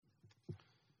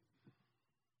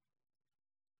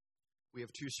We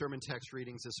have two sermon text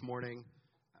readings this morning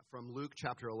from Luke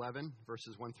chapter 11,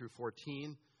 verses 1 through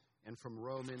 14, and from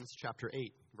Romans chapter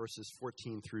 8, verses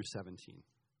 14 through 17.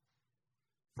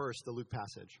 First, the Luke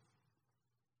passage.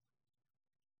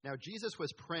 Now Jesus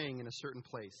was praying in a certain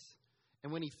place,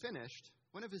 and when he finished,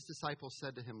 one of his disciples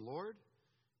said to him, "Lord,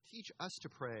 teach us to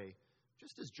pray,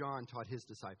 just as John taught his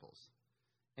disciples."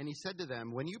 And he said to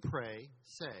them, "When you pray,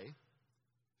 say,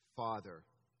 'Father,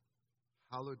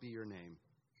 hallowed be your name.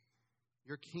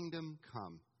 Your kingdom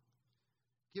come.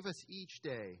 Give us each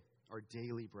day our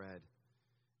daily bread,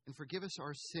 and forgive us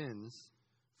our sins,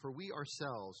 for we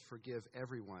ourselves forgive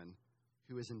everyone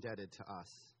who is indebted to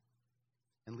us.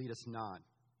 And lead us not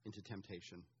into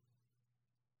temptation.'"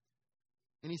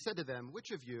 And he said to them,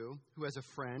 "Which of you who has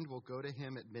a friend will go to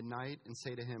him at midnight and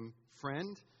say to him,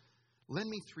 'Friend, lend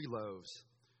me 3 loaves,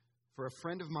 for a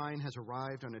friend of mine has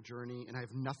arrived on a journey, and I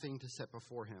have nothing to set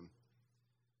before him?'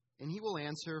 And he will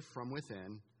answer from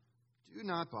within, 'Do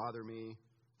not bother me.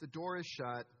 The door is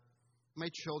shut. My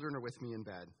children are with me in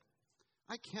bed.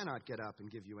 I cannot get up and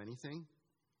give you anything.'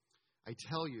 I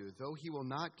tell you, though he will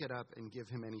not get up and give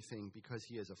him anything because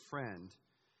he is a friend,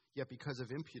 yet because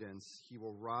of impudence he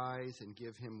will rise and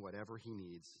give him whatever he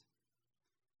needs.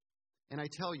 And I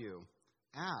tell you,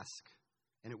 ask,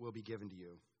 and it will be given to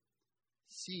you.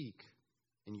 Seek,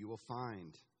 and you will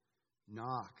find.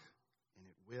 Knock, and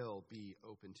it will be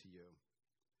open to you.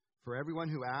 For everyone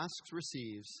who asks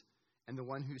receives, and the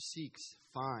one who seeks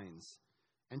finds,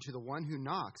 and to the one who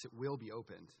knocks it will be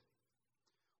opened.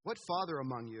 What father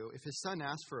among you, if his son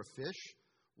asks for a fish,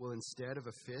 will instead of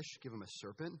a fish give him a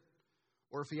serpent?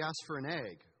 Or if he asks for an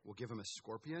egg, will give him a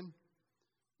scorpion?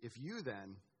 If you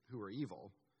then, who are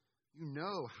evil, you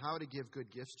know how to give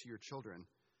good gifts to your children,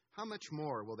 how much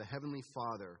more will the Heavenly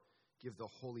Father give the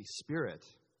Holy Spirit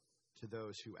to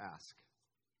those who ask?"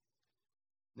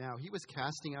 Now he was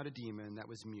casting out a demon that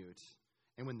was mute,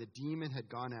 and when the demon had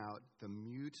gone out, the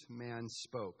mute man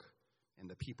spoke, and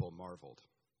the people marveled.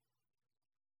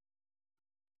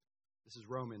 This is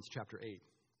Romans chapter 8,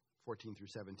 14 through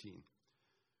 17.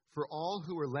 "For all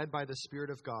who are led by the Spirit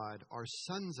of God are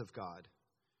sons of God.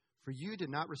 For you did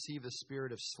not receive the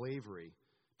spirit of slavery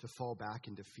to fall back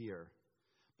into fear,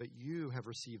 but you have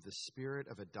received the spirit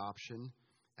of adoption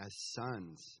as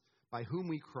sons, by whom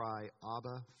we cry,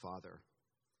 'Abba, Father.'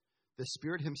 The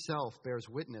Spirit himself bears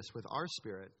witness with our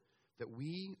spirit that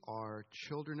we are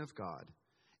children of God,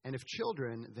 and if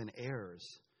children, then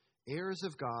heirs, heirs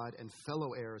of God and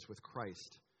fellow heirs with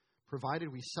Christ, provided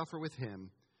we suffer with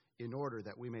him, in order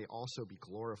that we may also be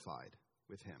glorified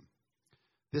with him."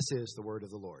 This is the word of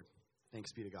the Lord.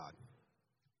 Thanks be to God.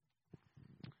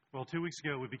 Well, 2 weeks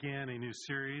ago, we began a new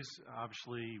series.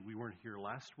 Obviously, we weren't here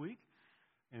last week.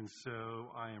 And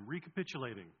so I am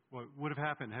recapitulating what would have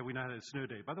happened had we not had a snow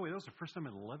day. By the way, that was the first time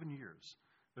in 11 years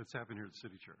that's happened here at the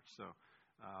City Church. So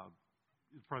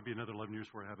it'll probably be another 11 years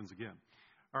before it happens again.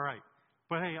 All right.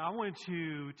 But hey, I wanted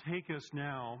to take us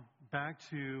now back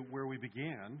to where we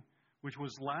began, which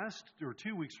was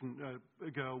 2 weeks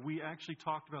ago. We actually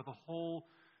talked about the whole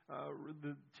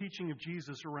the teaching of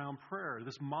Jesus around prayer,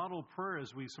 this model prayer,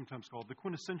 as we sometimes call it, the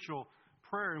quintessential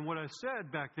prayer. And what I said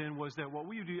back then was that what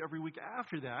we would do every week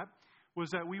after that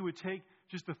was that we would take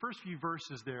just the first few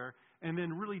verses there and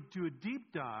then really do a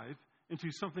deep dive into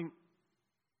something. May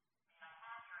I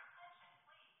have your attention,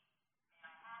 please? May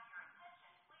I have your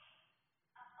attention, please?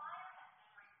 A fire has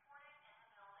been reported in the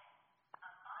building.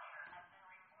 A fire has been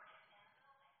reported in the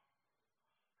building.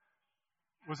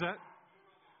 Was that?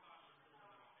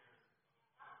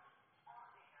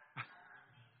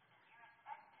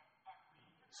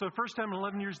 So first time in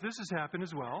 11 years this has happened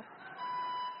as well.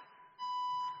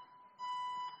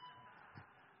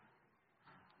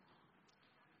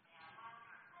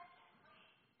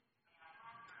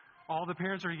 All the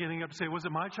parents are getting up to say, "Was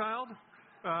it my child?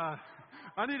 I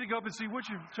need to go up and see which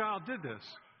child did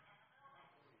this."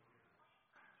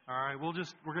 All right, we're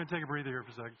going to take a breather here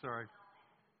for a second. Sorry.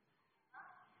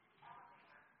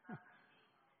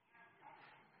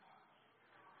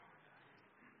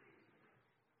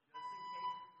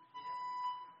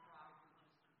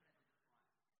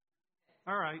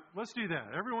 All right, let's do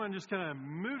that. Everyone just kind of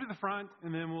move to the front,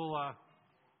 and then we'll,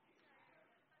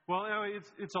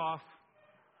 it's off.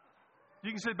 You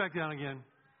can sit back down again.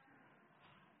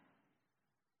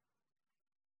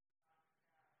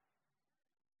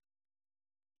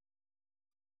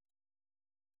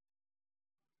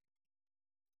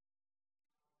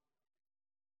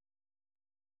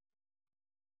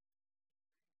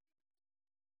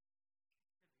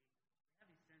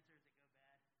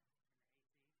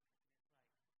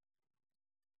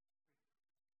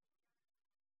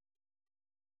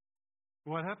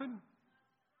 What happened?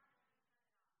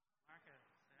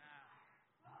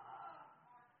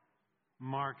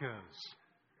 Marcos.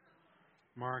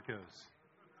 Marcos.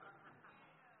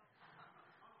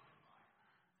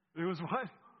 It was what?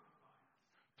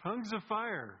 Tongues of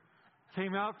fire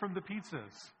came out from the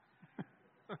pizzas.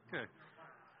 Okay.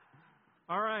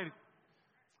 All right.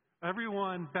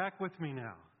 Everyone, back with me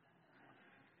now.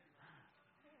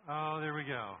 Oh, there we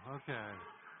go. Okay.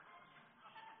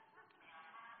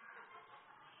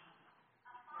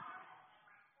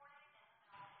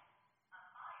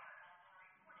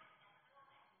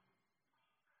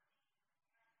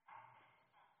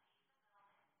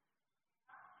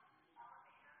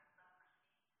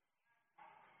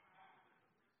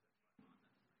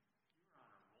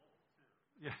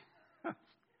 Yeah.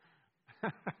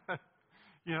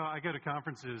 You know, I go to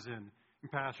conferences and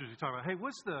pastors who talk about, hey,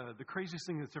 what's the craziest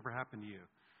thing that's ever happened to you?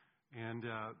 And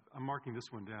I'm marking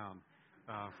this one down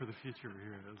for the future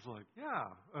here. It's like, yeah,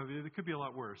 I mean, it could be a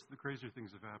lot worse. The crazier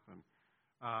things have happened.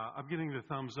 I'm getting the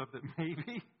thumbs up that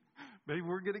maybe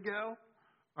we're going to go.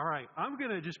 All right, I'm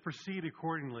going to just proceed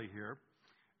accordingly here.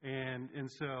 And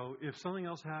so if something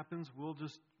else happens,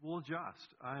 we'll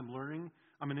adjust. I am learning.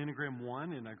 I'm an Enneagram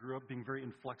 1, and I grew up being very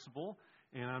inflexible,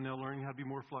 and I'm now learning how to be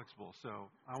more flexible. So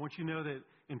I want you to know that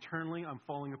internally I'm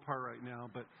falling apart right now,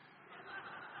 but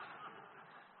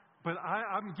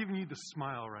I'm giving you the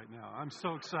smile right now. I'm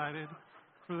so excited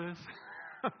for this.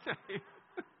 Okay.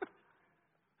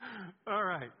 All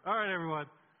right, everyone.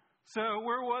 So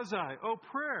where was I? Oh,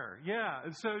 prayer. Yeah.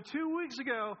 And so 2 weeks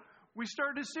ago, we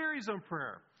started a series on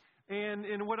prayer.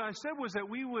 And what I said was that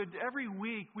every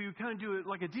week, we would kind of do it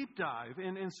like a deep dive.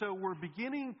 And so we're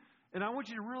beginning, and I want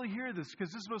you to really hear this, because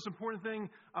this is the most important thing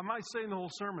I might say in the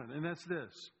whole sermon, and that's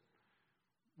this.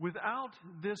 Without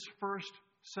this first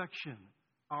section,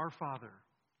 Our Father,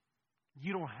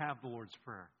 you don't have the Lord's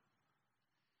Prayer.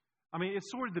 I mean, it's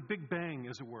sort of the Big Bang,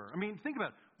 as it were. I mean, think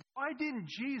about it. Why didn't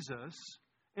Jesus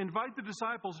invite the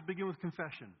disciples to begin with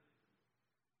confession?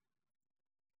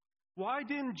 Why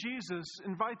didn't Jesus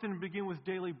invite them to begin with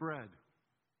daily bread?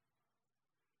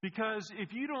 Because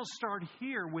if you don't start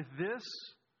here with this,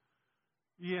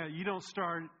 you don't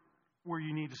start where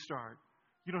you need to start.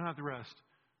 You don't have the rest.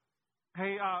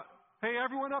 Hey,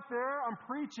 everyone up there, I'm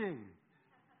preaching.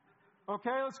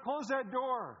 Okay, let's close that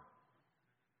door.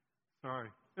 Sorry.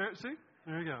 See?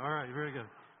 There you go. All right, very good.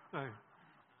 Sorry.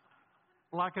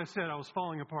 Like I said, I was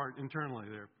falling apart internally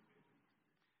there.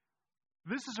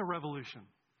 This is a revolution.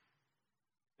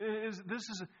 This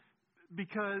is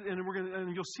because,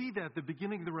 and you'll see that at the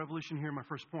beginning of the revolution here in my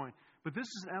first point. But this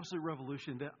is an absolute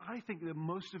revolution that I think that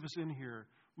most of us in here,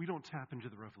 we don't tap into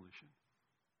the revolution.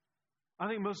 I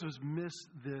think most of us miss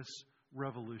this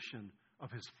revolution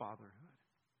of His fatherhood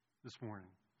this morning.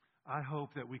 I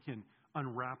hope that we can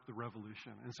unwrap the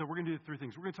revolution. And so we're going to do 3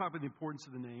 things. We're going to talk about the importance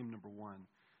of the name, number 1.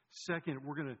 Second,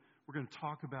 we're going to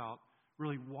talk about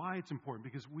really why it's important,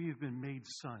 because we have been made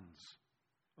sons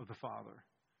of the Father.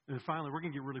 And then finally, we're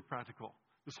going to get really practical.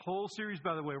 This whole series,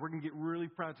 by the way, we're going to get really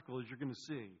practical, as you're going to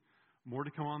see. More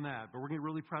to come on that. But we're going to get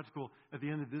really practical at the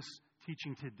end of this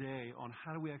teaching today on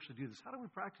how do we actually do this? How do we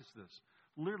practice this?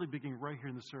 Literally beginning right here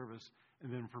in the service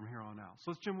and then from here on out.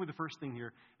 So let's jump with the first thing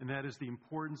here, and that is the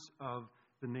importance of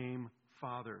the name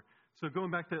Father. So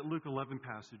going back to that Luke 11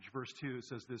 passage, verse 2, it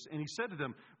says this, and He said to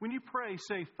them, when you pray,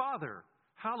 say, Father,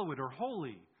 hallowed or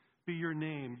holy be your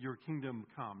name, your kingdom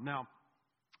come. Now,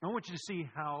 I want you to see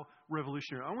how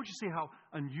revolutionary, I want you to see how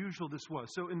unusual this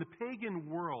was. So in the pagan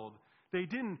world, they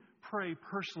didn't pray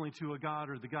personally to a god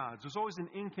or the gods. There's always an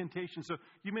incantation. So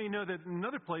you may know that in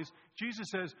another place, Jesus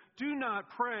says, do not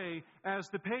pray as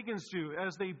the pagans do,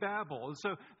 as they babble. And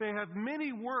so they have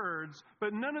many words,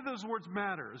 but none of those words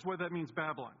matter, is what that means,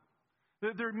 babbling.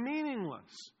 They're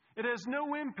meaningless. It has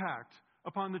no impact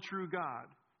upon the true God.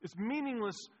 It's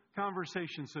meaningless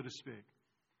conversation, so to speak.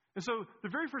 And so the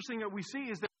very first thing that we see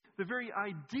is that the very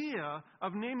idea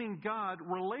of naming God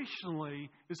relationally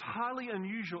is highly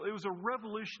unusual. It was a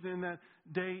revolution in that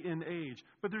day and age.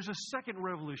 But there's a second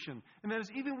revolution, and that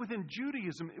is even within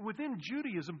Judaism. Within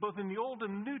Judaism, both in the Old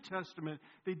and New Testament,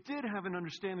 they did have an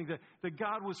understanding that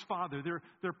God was Father. There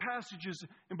are passages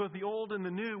in both the Old and the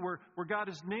New where God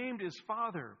is named as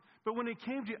Father. But when it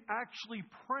came to actually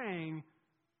praying,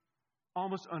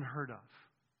 almost unheard of.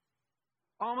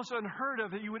 Almost unheard of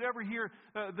that you would ever hear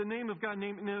the name of God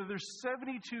named. Now, there's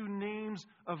 72 names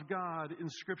of God in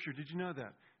Scripture. Did you know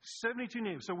that? 72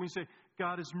 names. So when you say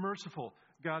God is merciful,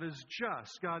 God is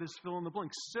just, God is fill in the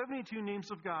blank. 72 names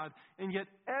of God. And yet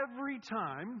every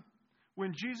time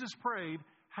when Jesus prayed,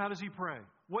 how does He pray?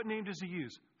 What name does He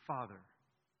use? Father.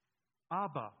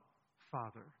 Abba,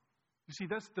 Father. You see,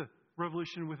 that's the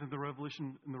revolution within the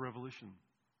revolution in the revolution.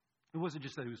 It wasn't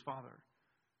just that He was Father.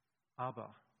 Abba.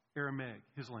 Aramaic,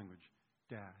 his language,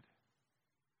 Dad.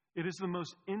 It is the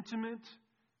most intimate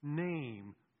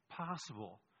name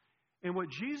possible. And what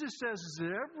Jesus says is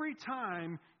that every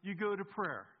time you go to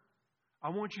prayer, I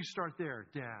want you to start there,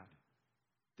 Dad.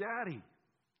 Daddy.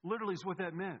 Literally is what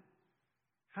that meant.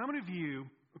 How many of you,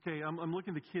 okay, I'm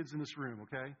looking at the kids in this room,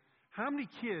 okay? How many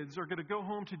kids are going to go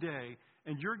home today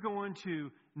and you're going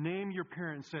to name your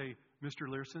parent and say, Mr.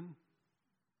 Learson?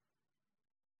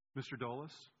 Mr.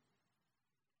 Dulles?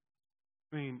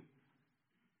 I mean,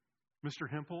 Mr.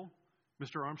 Hempel?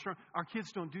 Mr. Armstrong? Our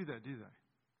kids don't do that, do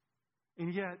they?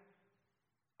 And yet,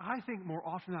 I think more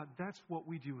often than not, that's what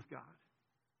we do with God.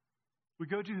 We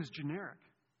go to his generic.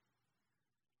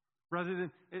 Rather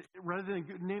than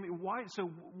naming why.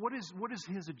 So what is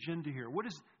his agenda here? What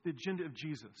is the agenda of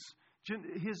Jesus?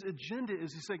 His agenda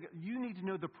is he's saying you need to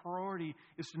know the priority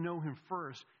is to know him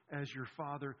first as your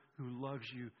Father who loves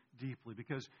you deeply.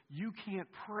 Because you can't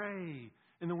pray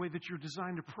in the way that you're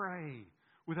designed to pray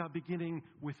without beginning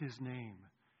with his name.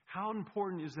 How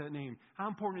important is that name? How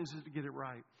important is it to get it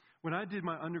right? When I did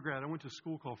my undergrad, I went to a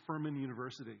school called Furman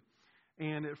University.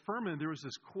 And at Furman, there was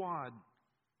this quad.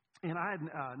 And I had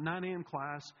a 9 a.m.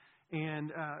 class,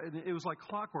 and it was like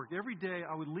clockwork. Every day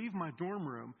I would leave my dorm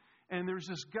room, and there was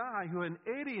this guy who had an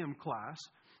 8 a.m. class,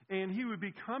 and he would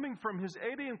be coming from his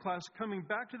 8 a.m. class, coming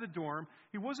back to the dorm.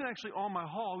 He wasn't actually on my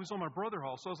hall. He was on my brother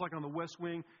hall. So I was like on the west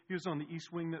wing. He was on the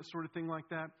east wing, that sort of thing like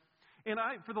that. And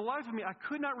for the life of me, I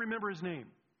could not remember his name.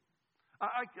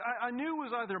 I knew it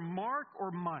was either Mark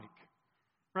or Mike.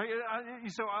 Right?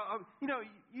 So,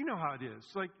 you know how it is.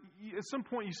 Like, at some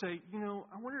point you say,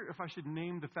 I wonder if I should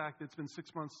name the fact that it's been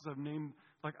 6 months since I've named,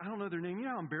 like, I don't know their name. You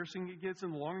know how embarrassing it gets,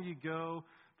 and the longer you go,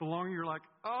 the longer you're like,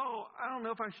 oh, I don't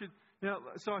know if I should.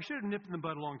 So I should have nipped in the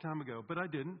bud a long time ago, but I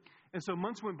didn't. And so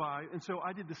months went by, and so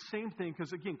I did the same thing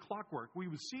because, again, clockwork. We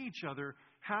would see each other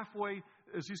halfway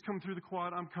as he's coming through the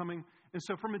quad, I'm coming. And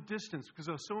so from a distance, because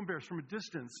I was so embarrassed, from a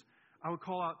distance, I would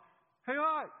call out, hey,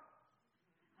 Ot!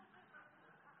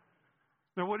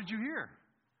 Now, what did you hear?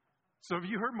 Some of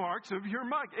you heard Mark, some of you heard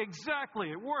Mike.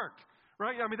 Exactly, it worked,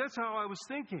 right? I mean, that's how I was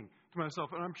thinking to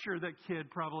myself. And I'm sure that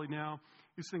kid probably now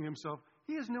is thinking to himself,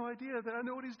 he has no idea that I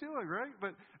know what he's doing, right?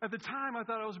 But at the time, I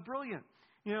thought I was brilliant,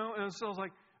 And so I was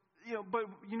like, but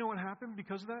you know what happened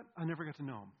because of that? I never got to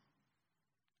know him.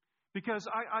 Because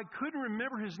I couldn't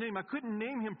remember his name. I couldn't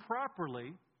name him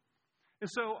properly. And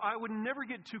so I would never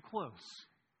get too close.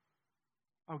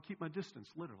 I would keep my distance,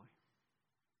 literally.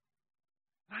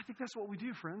 I think that's what we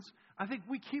do, friends. I think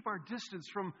we keep our distance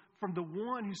from the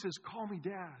one who says, call me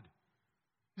Dad.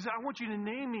 He said, I want you to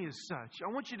name me as such. I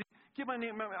want you to get my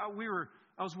name.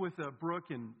 I was with Brooke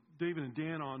and David and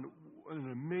Dan on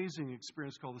an amazing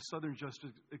experience called the Southern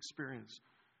Justice Experience.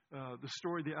 The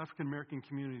story of the African-American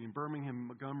community in Birmingham,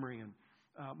 Montgomery, and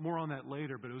more on that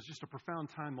later. But it was just a profound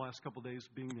time the last couple of days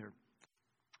being there.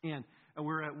 And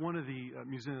we're at one of the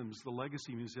museums, the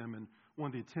Legacy Museum, and one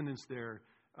of the attendants there,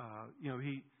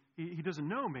 he doesn't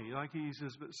know me. Like he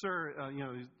says, but sir,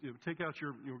 take out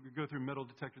go through metal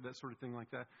detector, that sort of thing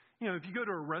like that. If you go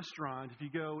to a restaurant, if you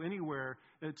go anywhere,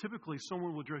 typically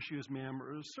someone will address you as ma'am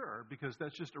or as sir because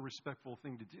that's just a respectful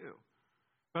thing to do.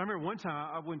 But I remember one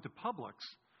time I went to Publix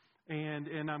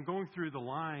and I'm going through the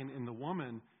line and the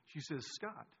woman, she says,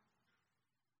 Scott.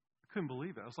 I couldn't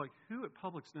believe it. I was like, who at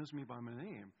Publix knows me by my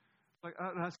name?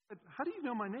 And I said, how do you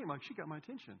know my name? Like she got my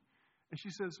attention. And she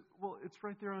says, well, it's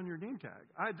right there on your name tag.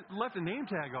 I left a name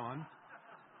tag on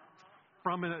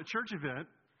from a church event,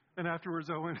 and afterwards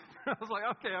I went, I was like,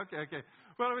 okay.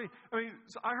 But I mean,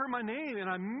 so I heard my name, and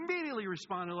I immediately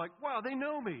responded like, wow, they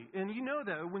know me. And you know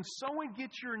that when someone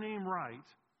gets your name right,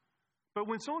 but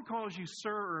when someone calls you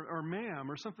sir or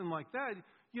ma'am or something like that,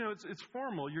 it's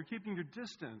formal. You're keeping your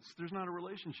distance. There's not a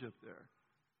relationship there.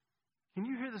 Can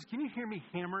you hear this? Can you hear me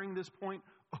hammering this point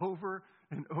over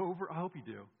and over? I hope you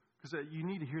do. Because you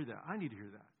need to hear that. I need to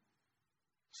hear that.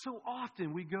 So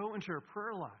often we go into our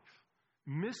prayer life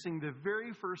missing the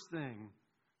very first thing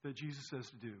that Jesus says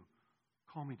to do.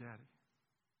 Call me Daddy.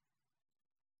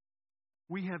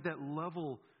 We have that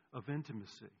level of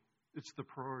intimacy. It's the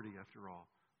priority after all.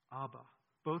 Abba.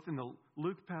 Both in the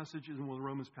Luke passage and the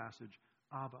Romans passage.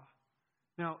 Abba.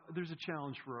 Now, there's a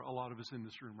challenge for a lot of us in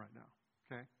this room right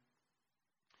now. Okay?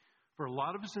 For a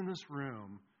lot of us in this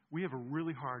room, we have a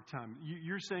really hard time.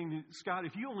 You're saying, Scott,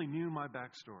 if you only knew my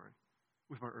backstory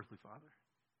with my earthly father,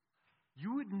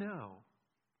 you would know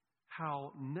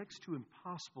how next to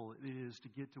impossible it is to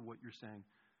get to what you're saying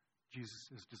Jesus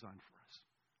has designed for us.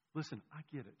 Listen, I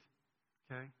get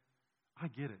it. Okay? I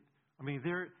get it. I mean,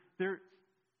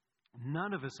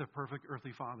 none of us have perfect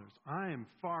earthly fathers. I am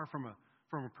far from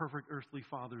from a perfect earthly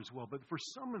father as well. But for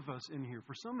some of us in here,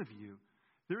 for some of you,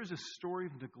 there is a story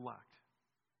of neglect.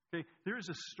 Okay? There is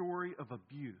a story of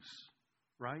abuse,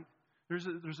 right? There's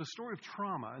a story of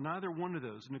trauma, and either one of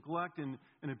those, neglect and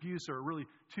abuse, are really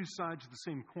two sides of the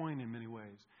same coin in many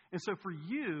ways. And so for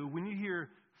you, when you hear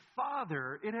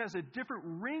father, it has a different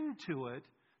ring to it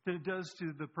than it does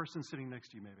to the person sitting next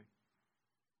to you, maybe.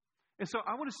 And so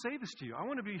I want to say this to you. I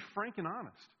want to be frank and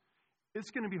honest.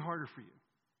 It's going to be harder for you.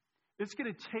 It's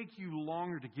going to take you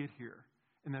longer to get here,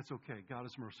 and that's okay. God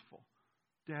is merciful.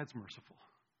 Dad's merciful.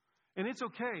 And it's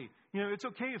okay. It's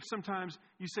okay if sometimes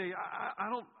you say,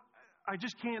 I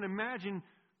just can't imagine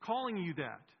calling you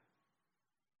that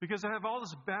because I have all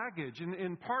this baggage.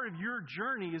 And part of your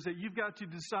journey is that you've got to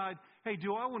decide, hey,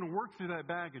 do I want to work through that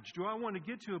baggage? Do I want to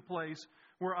get to a place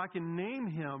where I can name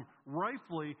him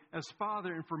rightfully as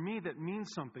Father? And for me, that means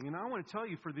something. And I want to tell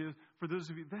you, for those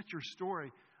of you, that's your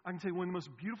story. I can tell you one of the most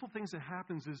beautiful things that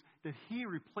happens is that he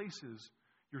replaces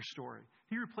your story.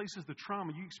 He replaces the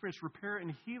trauma. You experience repair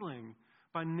and healing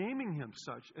by naming him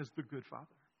such as the good Father.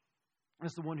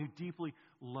 As the one who deeply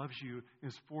loves you,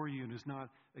 is for you, and is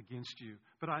not against you.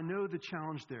 But I know the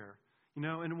challenge there.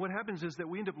 And what happens is that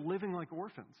we end up living like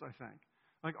orphans, I think.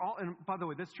 And by the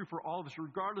way, that's true for all of us,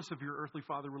 regardless of your earthly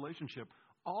father relationship.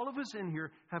 All of us in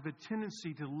here have a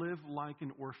tendency to live like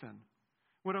an orphan.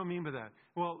 What do I mean by that?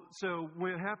 Well, so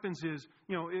what happens is,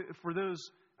 for those,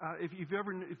 if you've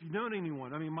known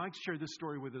anyone, Mike shared this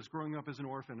story with us growing up as an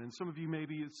orphan, and some of you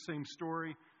maybe it's the same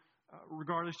story.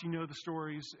 Regardless, you know the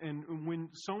stories. And when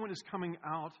someone is coming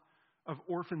out of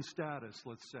orphan status,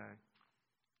 let's say,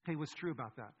 hey, what's true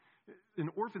about that? An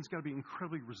orphan's got to be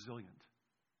incredibly resilient.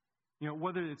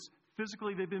 Whether it's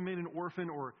physically they've been made an orphan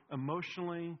or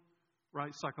emotionally,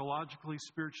 right, psychologically,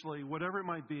 spiritually, whatever it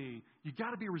might be, you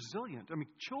got to be resilient.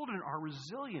 Children are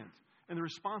resilient in the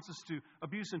responses to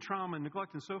abuse and trauma and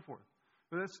neglect and so forth.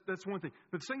 But that's one thing.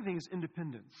 But the second thing is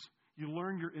independence. You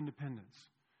learn your independence.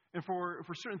 And for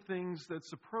certain things,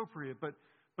 that's appropriate, but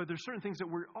there's certain things that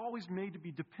we're always made to be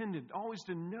dependent, always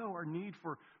to know our need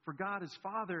for God as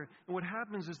Father. And what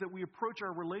happens is that we approach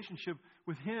our relationship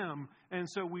with him, and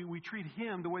so we treat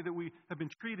him the way that we have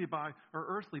been treated by our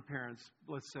earthly parents,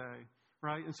 let's say,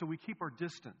 right? And so we keep our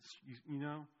distance,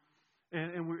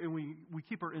 and we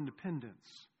keep our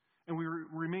independence. And we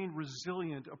remain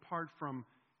resilient apart from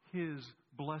his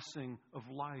blessing of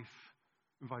life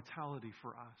and vitality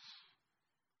for us.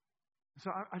 So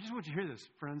I just want you to hear this,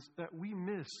 friends, that we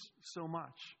miss so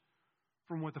much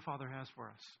from what the Father has for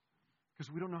us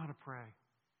because we don't know how to pray.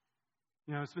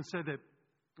 It's been said that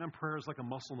prayer is like a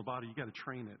muscle in the body. You got to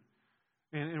train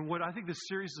it. And what I think this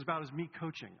series is about is me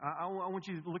coaching. I want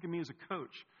you to look at me as a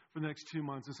coach for the next 2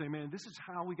 months and say, man, this is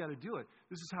how we got to do it.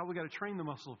 This is how we got to train the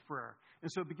muscle of prayer.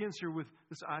 And so it begins here with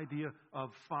this idea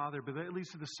of Father, but that leads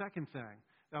to the second thing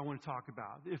that I want to talk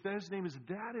about. If his name is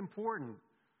that important,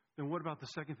 then what about the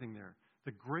second thing there?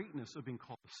 The greatness of being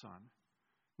called a son.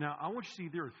 Now, I want you to see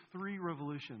there are 3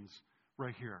 revolutions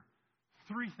right here.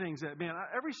 3 things that, man,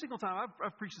 every single time,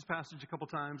 I've preached this passage a couple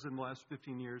times in the last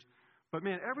 15 years, but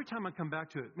man, every time I come back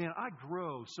to it, man, I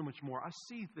grow so much more. I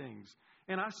see things.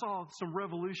 And I saw some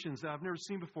revolutions that I've never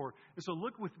seen before. And so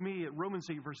look with me at Romans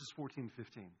 8, verses 14 and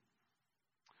 15.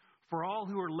 For all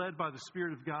who are led by the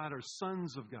Spirit of God are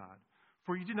sons of God.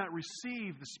 For you did not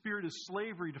receive the spirit of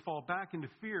slavery to fall back into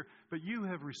fear, but you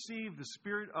have received the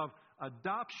spirit of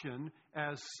adoption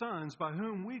as sons, by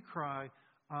whom we cry,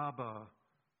 Abba,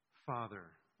 Father.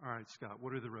 All right, Scott,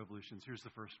 what are the revolutions? Here's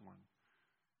the first one.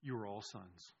 You are all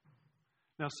sons.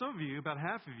 Now, some of you, about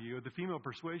half of you, of the female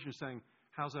persuasion, are saying,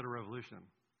 how's that a revolution?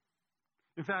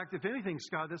 In fact, if anything,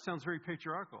 Scott, that sounds very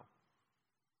patriarchal.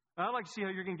 I'd like to see how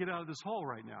you're going to get out of this hole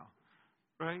right now,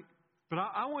 right? But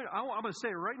I'm going to say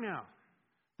it right now.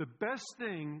 The best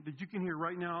thing that you can hear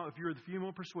right now, if you're the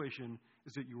female persuasion,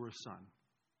 is that you were a son.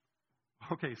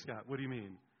 Okay, Scott, what do you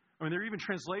mean? There are even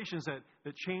translations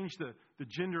that change the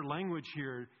gender language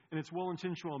here, and it's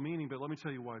well-intentional meaning, but let me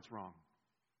tell you why it's wrong.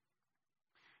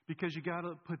 Because you got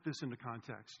to put this into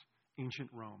context. Ancient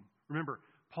Rome. Remember,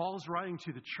 Paul's writing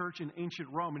to the church in ancient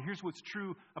Rome, and here's what's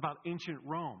true about ancient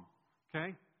Rome,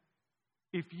 okay?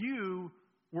 If you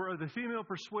were of the female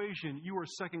persuasion, you were a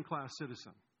second-class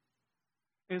citizen.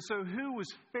 And so who was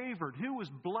favored? Who was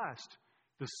blessed?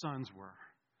 The sons were.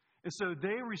 And so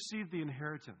they received the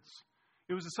inheritance.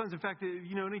 It was the sons. In fact,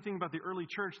 you know anything about the early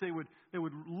church, they would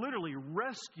literally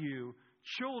rescue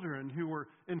children who were,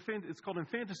 it's called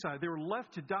infanticide. They were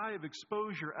left to die of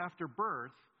exposure after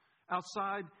birth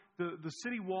outside the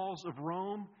city walls of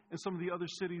Rome and some of the other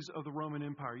cities of the Roman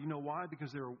Empire. You know why?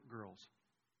 Because they were girls.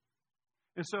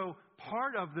 And so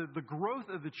part of the growth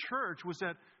of the church was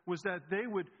that they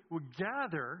would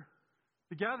gather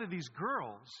these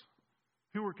girls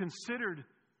who were considered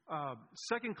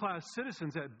second-class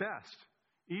citizens at best.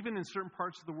 Even in certain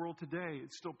parts of the world today,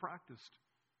 it's still practiced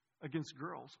against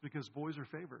girls because boys are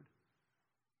favored.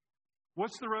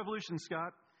 What's the revolution,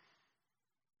 Scott?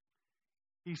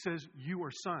 He says, you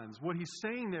are sons. What he's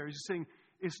saying there is he's saying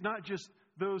it's not just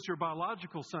those who are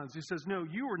biological sons. He says, no,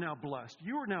 you are now blessed.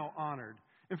 You are now honored.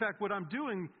 In fact, what I'm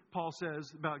doing, Paul says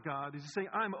about God, is he's saying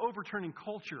I'm overturning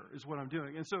culture is what I'm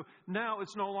doing. And so now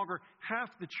it's no longer half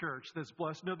the church that's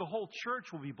blessed. No, the whole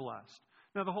church will be blessed.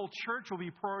 Now the whole church will be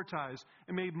prioritized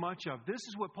and made much of. This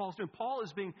is what Paul's doing. Paul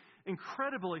is being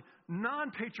incredibly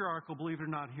non-patriarchal, believe it or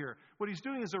not, here. What he's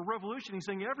doing is a revolution. He's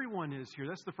saying everyone is here.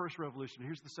 That's the first revolution.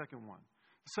 Here's the second one.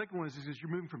 The second one is he says you're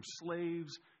moving from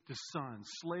slaves to sons.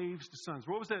 Slaves to sons.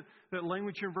 What was that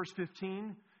language here in verse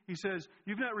 15? He says,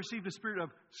 you've not received the spirit of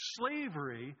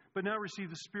slavery, but now receive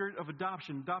the spirit of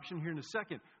adoption. Adoption here in a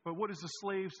second. But what is the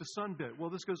slaves to son bit? Well,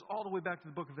 this goes all the way back to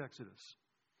the book of Exodus.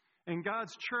 And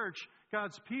God's church,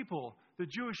 God's people, the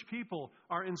Jewish people,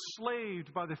 are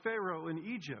enslaved by the Pharaoh in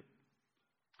Egypt.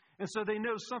 And so they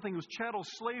know something. It was chattel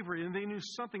slavery, and they knew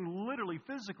something literally,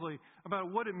 physically,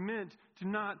 about what it meant to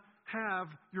not have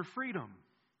your freedom.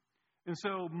 And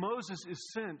so Moses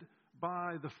is sent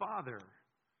by the Father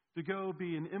to go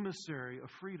be an emissary of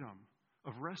freedom,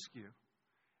 of rescue.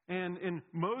 And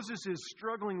Moses is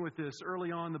struggling with this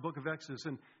early on in the book of Exodus.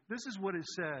 And this is what it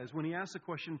says when he asks the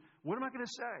question, what am I going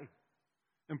to say?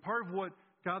 And part of what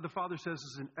God the Father says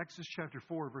is in Exodus chapter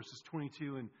 4, verses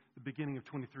 22 and the beginning of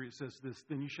 23. It says this,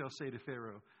 then you shall say to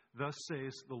Pharaoh, thus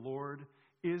says the Lord,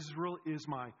 Israel is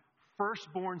my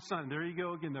firstborn son. There you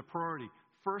go again, the priority,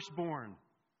 firstborn.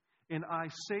 And I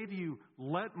say to you,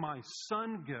 let my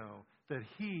son go, that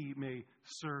he may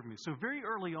serve me. So very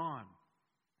early on,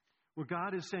 what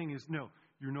God is saying is, no,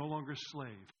 you're no longer a slave,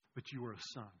 but you are a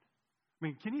son. I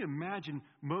mean, can you imagine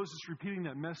Moses repeating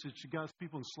that message to God's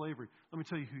people in slavery? Let me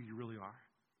tell you who you really are.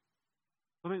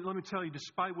 Let me tell you,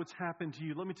 despite what's happened to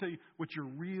you, let me tell you what your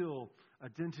real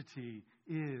identity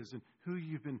is and who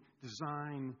you've been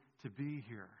designed to be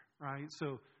here, right?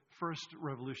 So first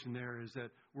revolution there is that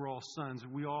we're all sons.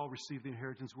 We all receive the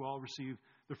inheritance. We all receive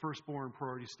the firstborn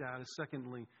priority status.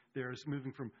 Secondly, there's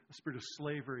moving from a spirit of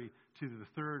slavery to the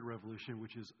third revolution,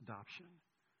 which is adoption.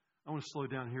 I want to slow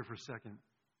down here for a second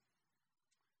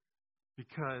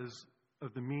because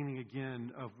of the meaning,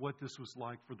 again, of what this was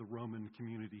like for the Roman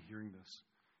community hearing this.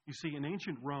 You see, in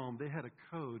ancient Rome, they had a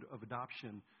code of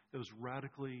adoption that was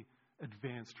radically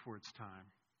advanced for its time.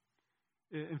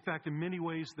 In fact, in many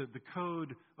ways, the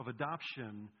code of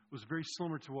adoption was very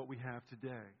similar to what we have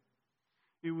today.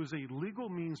 It was a legal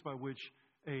means by which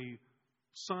a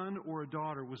son or a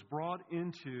daughter was brought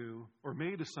into, or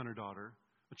made a son or daughter.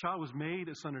 A child was made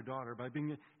a son or daughter by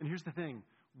being, and here's the thing,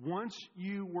 once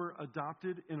you were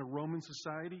adopted in a Roman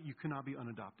society, you could not be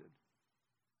unadopted.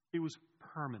 It was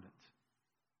permanent.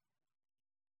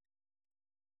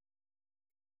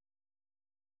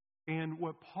 And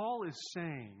what Paul is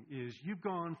saying is you've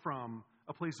gone from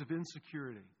a place of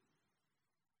insecurity,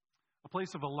 a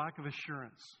place of a lack of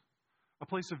assurance, a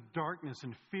place of darkness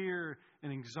and fear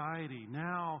and anxiety.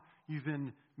 Now you've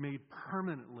been made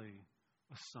permanently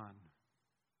a son,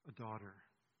 a daughter,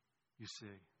 you see.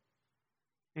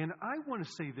 And I want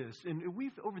to say this, and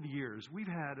over the years, we've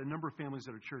had a number of families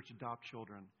at our church adopt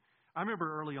children. I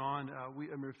remember early on, we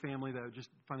had a family that just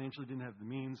financially didn't have the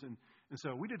means, and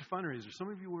so we did a fundraiser. Some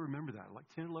of you will remember that, like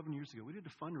 10, 11 years ago. We did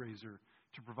a fundraiser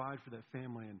to provide for that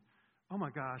family, and oh my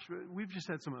gosh, we've just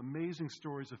had some amazing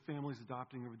stories of families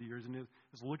adopting over the years, and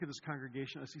as I look at this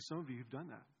congregation, I see some of you who've done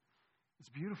that. It's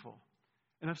beautiful.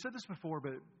 And I've said this before,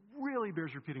 but it really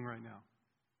bears repeating right now.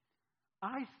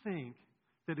 I think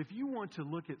that if you want to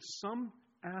look at some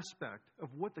aspect of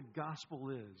what the gospel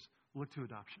is, look to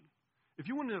adoption. If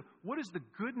you want to know what is the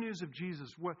good news of Jesus,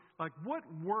 what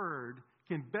word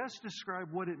can best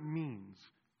describe what it means,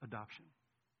 adoption.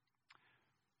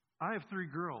 I have 3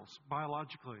 girls,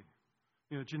 biologically,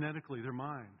 genetically, they're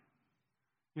mine.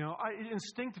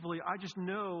 Instinctively, I just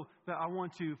know that I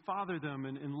want to father them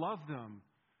and love them.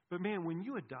 But man, when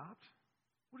you adopt,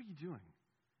 what are you doing?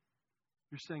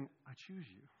 You're saying, I choose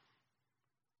you.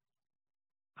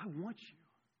 I want you.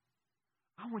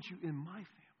 I want you in my family.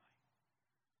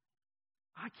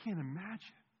 I can't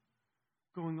imagine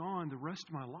going on the rest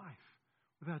of my life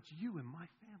without you in my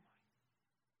family.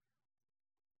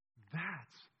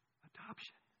 That's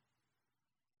adoption.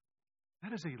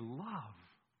 That is a love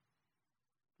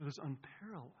that is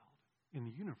unparalleled in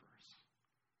the universe.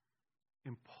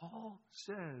 And Paul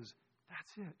says,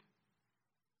 that's it.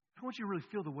 I want you to really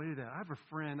feel the weight of that. I have a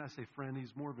friend. I say friend.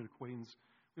 He's more of an acquaintance.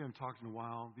 We haven't talked in a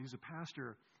while. He's a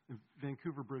pastor in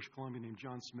Vancouver, British Columbia named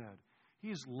John Smed. He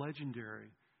is legendary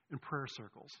in prayer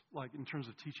circles, like in terms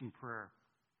of teaching prayer.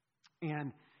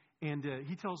 And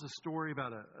he tells a story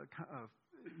about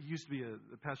he used to be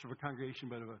a pastor of a congregation,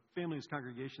 but of a family in his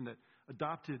congregation that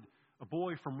adopted a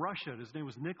boy from Russia. His name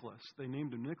was Nicholas. They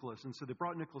named him Nicholas. And so they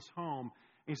brought Nicholas home.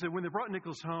 And he said when they brought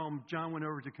Nicholas home, John went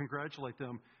over to congratulate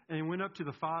them. And he went up to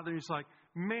the father and he's like,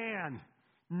 man,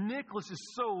 Nicholas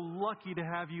is so lucky to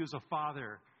have you as a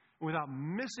father. And without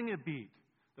missing a beat,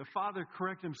 the father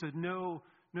corrected him and said, no,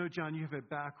 John, you have it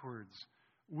backwards.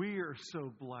 We are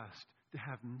so blessed to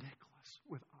have Nicholas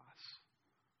with us.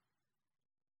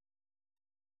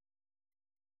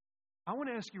 I want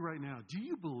to ask you right now, do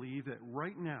you believe that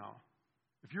right now,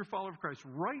 if you're a follower of Christ,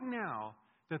 right now,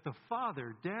 that the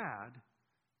Father, Dad,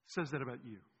 says that about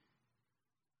you?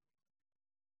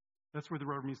 That's where the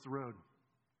rubber meets the road.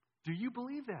 Do you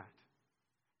believe that?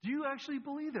 Do you actually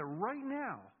believe that right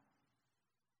now?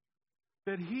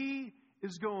 That He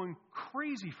is going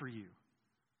crazy for you?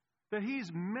 That He's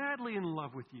madly in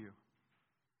love with you?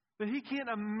 That He can't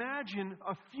imagine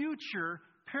a future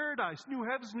paradise, new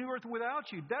heavens, new earth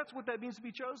without you? That's what that means to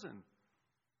be chosen.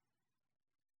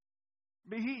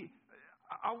 But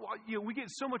we get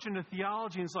so much into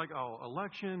theology, and it's like,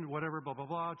 election, whatever, blah, blah,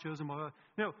 blah, chosen, blah,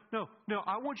 blah. No.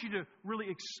 I want you to really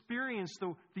experience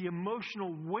the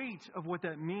emotional weight of what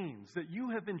that means, that you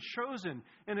have been chosen.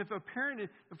 And if a parent,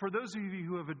 for those of you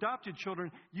who have adopted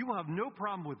children, you will have no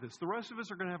problem with this. The rest of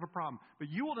us are going to have a problem, but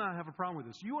you will not have a problem with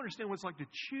this. You understand what it's like to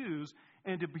choose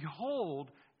and to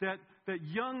behold that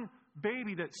young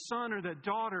baby, that son or that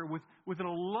daughter with a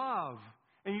love.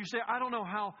 And you say, I don't know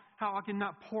how I can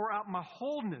not pour out my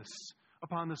wholeness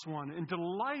upon this one and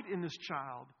delight in this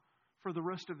child for the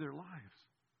rest of their lives.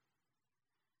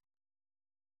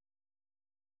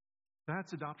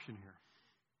 That's adoption here.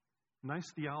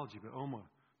 Nice theology, but oh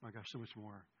my gosh, so much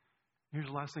more. Here's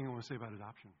the last thing I want to say about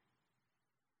adoption.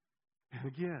 And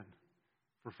again,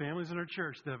 for families in our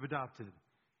church that have adopted,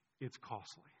 it's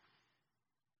costly.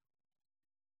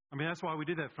 I mean, that's why we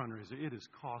did that fundraiser. It is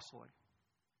costly.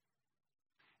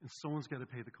 And someone's got to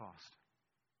pay the cost.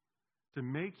 To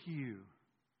make you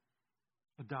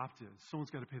adopted, someone's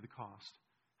got to pay the cost.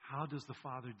 How does the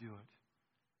Father do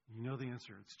it? You know the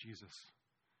answer. It's Jesus.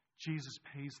 Jesus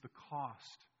pays the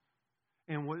cost.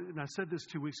 And I said this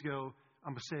 2 weeks ago.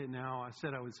 I'm going to say it now. I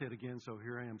said I would say it again, so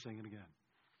here I am saying it again.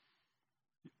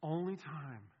 The only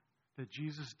time that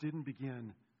Jesus didn't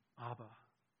begin Abba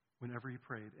whenever He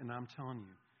prayed, and I'm telling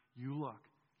you look,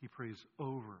 He prays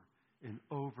over and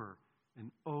over and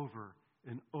over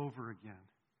and over again.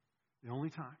 The only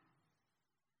time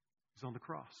is on the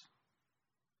cross.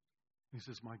 He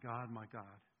says, my God,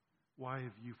 why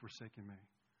have you forsaken me?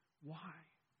 Why?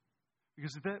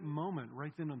 Because at that moment,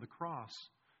 right then on the cross,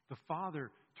 the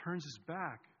Father turns His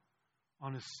back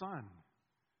on His Son.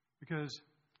 Because,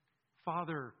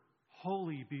 Father,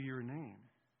 holy be your name.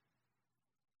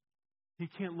 He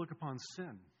can't look upon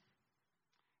sin.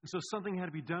 And so something had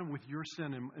to be done with your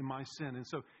sin and my sin. And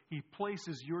so He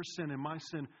places your sin and my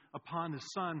sin upon His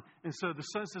Son. And so the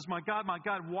Son says, my God,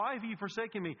 why have you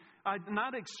forsaken me? I'm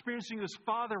not experiencing you as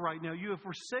Father right now. You have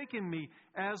forsaken me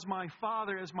as my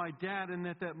Father, as my Dad. And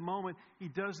at that moment, He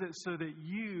does that so that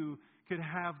you could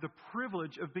have the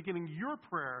privilege of beginning your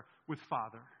prayer with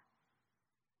Father.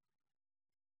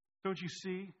 Don't you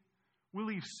see? We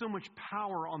leave so much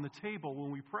power on the table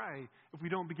when we pray if we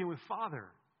don't begin with Father.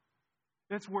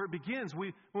 That's where it begins.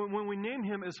 When we name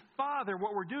Him as Father,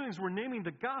 what we're doing is we're naming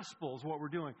the gospel is what we're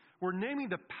doing. We're naming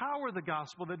the power of the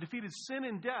gospel that defeated sin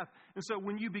and death. And so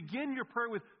when you begin your prayer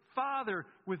with Father,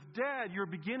 with Dad, you're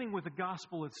beginning with the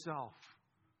gospel itself.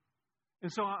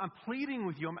 And so I'm pleading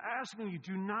with you. I'm asking you,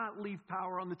 do not leave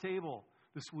power on the table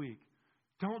this week.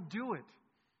 Don't do it.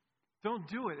 Don't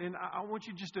do it. And I want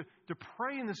you just to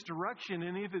pray in this direction.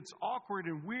 And if it's awkward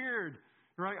and weird,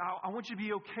 right, I want you to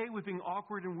be okay with being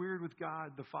awkward and weird with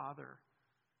God, the Father.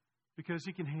 Because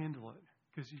He can handle it.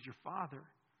 Because He's your Father.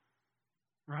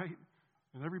 Right?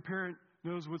 And every parent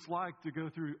knows what it's like to go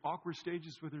through awkward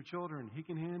stages with their children. He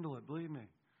can handle it, believe me.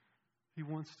 He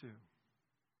wants to.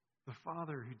 The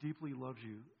Father who deeply loves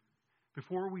you.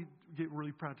 Before we get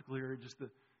really practical here, just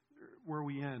where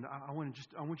we end, I want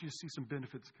you to see some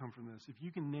benefits that come from this. If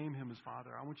you can name Him as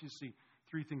Father, I want you to see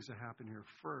three things that happen here.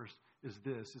 First is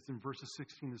this. It's in verses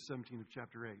 16 to 17 of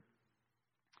chapter 8.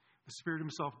 The Spirit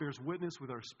Himself bears witness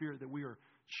with our spirit that we are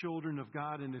children of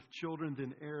God, and if children,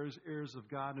 then heirs, heirs of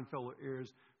God and fellow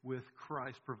heirs with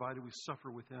Christ, provided we suffer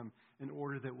with Him in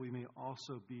order that we may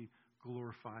also be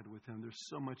glorified with him. There's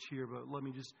so much here, but let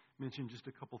me just mention just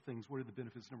a couple things. What are the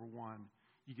benefits? Number one,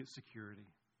 you get security.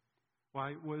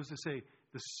 Why? What does it say?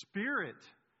 The Spirit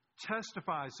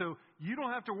testifies. So you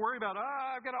don't have to worry about,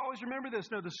 I've got to always remember this.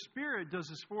 No, the Spirit does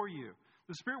this for you.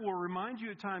 The Spirit will remind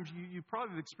you at times, you probably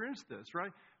have experienced this,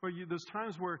 right? Where those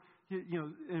times where,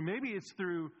 and maybe it's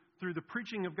through the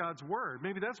preaching of God's Word.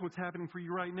 Maybe that's what's happening for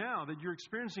you right now, that you're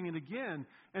experiencing it again.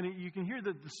 And you can hear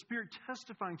the Spirit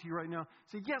testifying to you right now.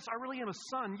 Say, yes, I really am a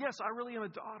son. Yes, I really am a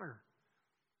daughter.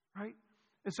 Right?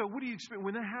 And so what do you experience?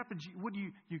 When that happens,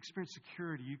 you experience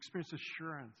security. You experience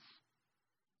assurance.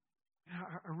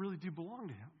 I really do belong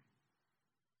to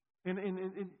Him.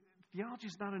 And theology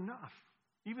is not enough.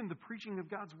 Even the preaching of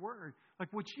God's Word. Like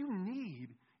what you need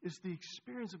is the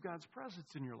experience of God's presence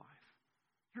in your life.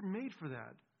 You're made for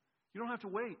that. You don't have to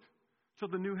wait till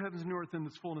the new heavens and new earth and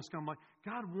this fullness come. Like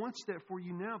God wants that for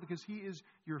you now because He is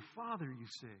your Father, you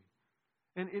see.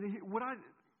 And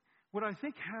what I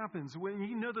think happens when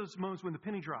you know those moments when the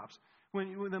penny drops,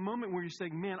 when the moment where you're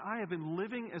saying, man, I have been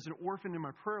living as an orphan in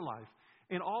my prayer life,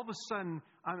 and all of a sudden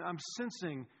I'm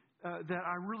sensing that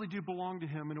I really do belong to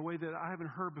Him in a way that I haven't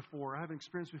heard before, I haven't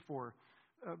experienced before.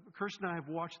 Kirsten and I have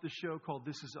watched this show called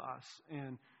This Is Us,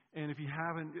 and if you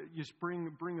haven't, just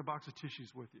bring a box of tissues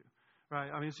with you,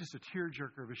 right? I mean, it's just a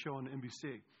tearjerker of a show on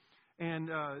NBC, and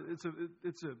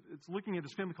it's looking at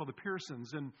this family called the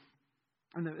Pearsons, and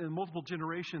multiple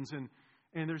generations, and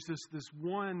there's this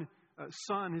one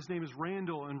son. His name is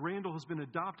Randall, and Randall has been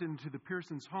adopted into the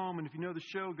Pearsons' home. And if you know, the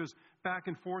show it goes back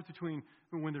and forth between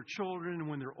when they're children and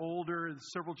when they're older,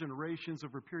 several generations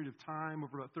over a period of time,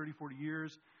 over about 30, 40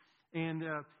 years. And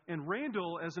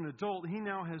Randall, as an adult, he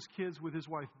now has kids with his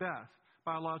wife, Beth,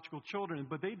 biological children.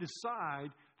 But they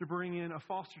decide to bring in a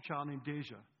foster child named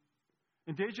Deja.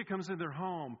 And Deja comes into their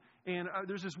home. And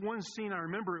there's this one scene, I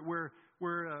remember it,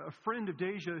 where a friend of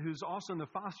Deja, who's also in the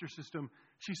foster system,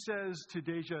 she says to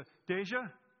Deja,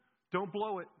 don't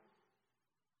blow it.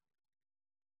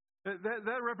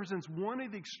 That represents one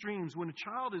of the extremes. When a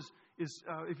child is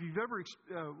if you've ever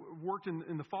worked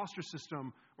in the foster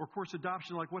system or, of course,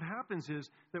 adoption, like what happens is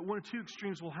that one of two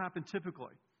extremes will happen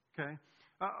typically. Okay,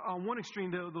 on one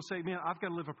extreme, they'll say, man, I've got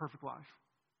to live a perfect life.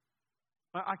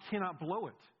 I cannot blow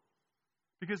it.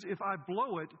 Because if I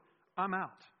blow it, I'm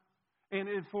out. And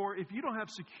if you don't have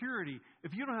security,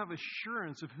 if you don't have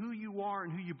assurance of who you are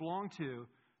and who you belong to,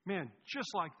 man,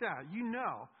 just like that,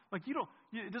 like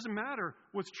it doesn't matter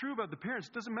what's true about the parents.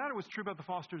 It doesn't matter what's true about the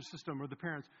foster system or the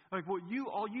parents. Like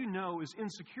all you know is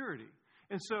insecurity.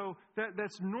 And so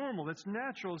that's normal. That's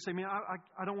natural to say, man,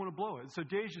 I don't want to blow it. So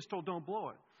Deja's told, don't blow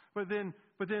it. But then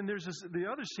there's the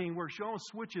other scene where she almost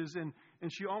switches and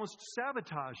she almost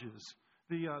sabotages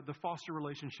the foster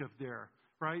relationship there.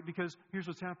 Right? Because here's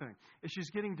what's happening. As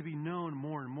she's getting to be known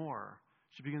more and more,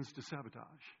 she begins to sabotage.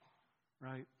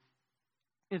 Right?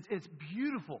 It's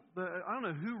beautiful. I don't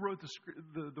know who wrote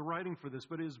the writing for this,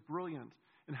 but it is brilliant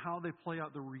in how they play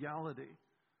out the reality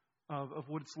of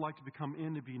what it's like to become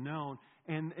in, to be known,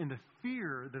 and the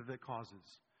fear that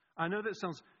causes. I know that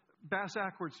sounds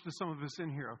bass-backwards to some of us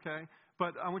in here, okay?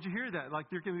 But I want you to hear that.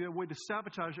 Like there can be a way to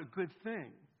sabotage a good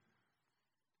thing.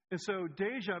 And so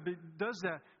Deja does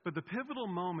that, but the pivotal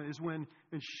moment is when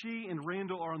she and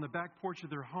Randall are on the back porch of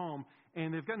their home,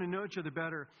 and they've gotten to know each other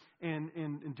better. And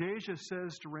Deja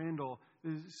says to Randall,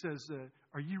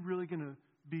 "Are you really going to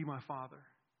be my father?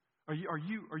 Are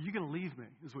you going to leave me?"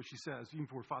 Is what she says. Even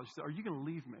before father, she says, "Are you going to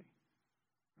leave me?"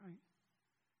 Right?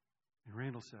 And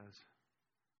Randall says,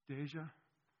 "Deja,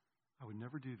 I would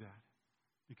never do that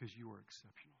because you are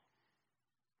exceptional."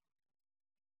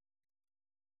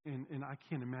 And I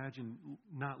can't imagine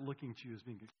not looking to you as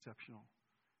being exceptional.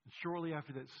 And shortly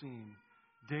after that scene,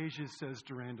 Deja says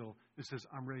to Randall, it says,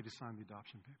 "I'm ready to sign the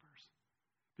adoption papers."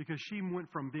 Because she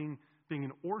went from being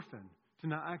an orphan to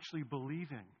not actually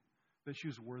believing that she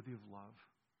was worthy of love.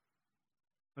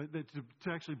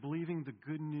 To actually believing the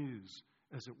good news,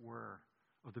 as it were,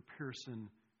 of the Pearson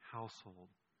household.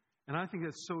 And I think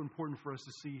that's so important for us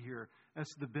to see here.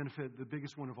 That's the benefit, the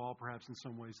biggest one of all, perhaps, in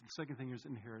some ways. The second thing is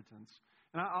inheritance.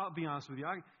 And I'll be honest with you,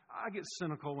 I get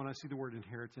cynical when I see the word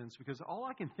inheritance because all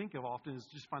I can think of often is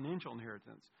just financial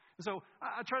inheritance. And so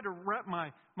I try to wrap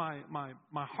my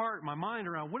heart, my mind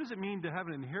around what does it mean to have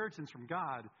an inheritance from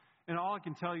God. And all I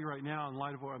can tell you right now, in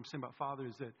light of what I'm saying about father,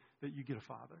 is that you get a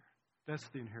father. That's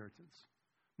the inheritance.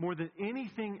 More than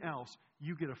anything else,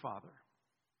 you get a father.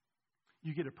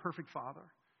 You get a perfect father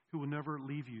who will never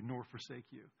leave you nor forsake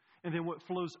you. And then what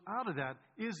flows out of that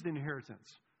is the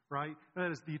inheritance, right?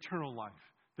 That is the eternal life,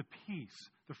 the peace,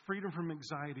 the freedom from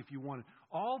anxiety if you want it.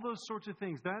 All those sorts of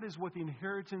things. That is what the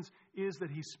inheritance is that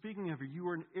he's speaking of here. You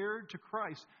are an heir to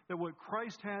Christ, that what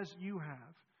Christ has, you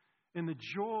have. And the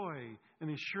joy and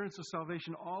the assurance of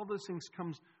salvation, all those things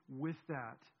comes with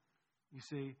that. You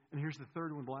see, and here's the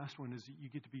third one, the last one, is you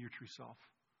get to be your true self.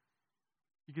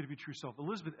 You get to be true self.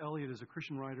 Elizabeth Elliot is a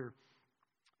Christian writer,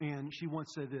 and she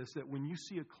once said this, that when you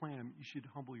see a clam, you should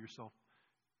humble yourself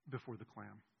before the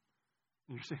clam.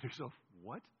 And you're saying to yourself,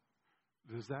 what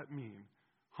does that mean?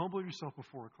 Humble yourself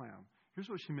before a clam. Here's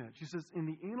what she meant. She says, in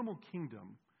the animal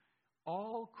kingdom,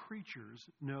 all creatures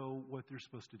know what they're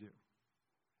supposed to do.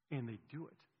 And they do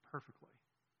it perfectly.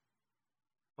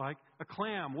 Like a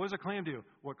clam. What does a clam do?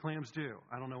 What clams do.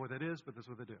 I don't know what that is, but that's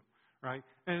what they do. Right?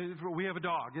 And we have a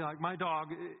dog. Like my dog,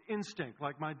 instinct.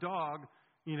 Like my dog,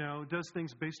 does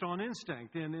things based on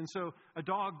instinct. And so a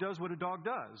dog does what a dog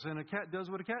does. And a cat does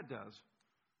what a cat does.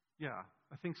 Yeah,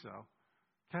 I think so.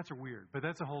 Cats are weird, but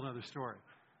that's a whole other story.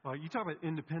 You talk about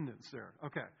independence there.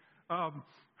 Okay.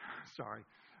 Sorry.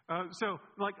 So,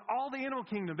 like all the animal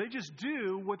kingdom, they just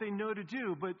do what they know to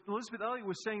do. But Elizabeth Elliot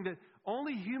was saying that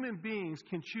only human beings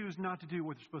can choose not to do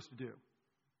what they're supposed to do.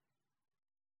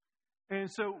 And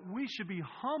so we should be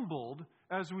humbled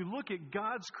as we look at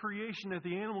God's creation at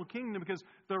the animal kingdom, because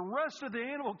the rest of the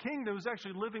animal kingdom is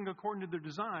actually living according to their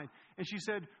design. And she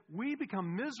said, we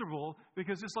become miserable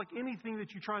because it's like anything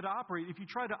that you try to operate. If you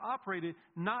try to operate it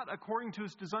not according to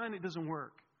its design, it doesn't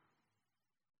work.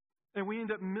 And we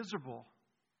end up miserable.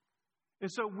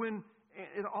 And so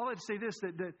all I'd say this,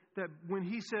 that when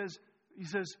he says,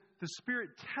 the Spirit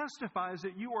testifies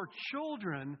that you are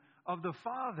children of the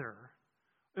Father.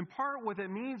 In part, what that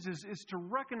means is to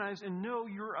recognize and know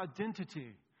your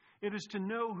identity. It is to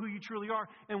know who you truly are.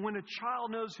 And when a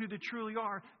child knows who they truly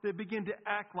are, they begin to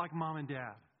act like mom and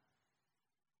dad.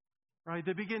 Right?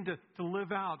 They begin to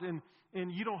live out. And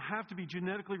you don't have to be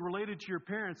genetically related to your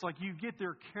parents. Like, you get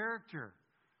their character.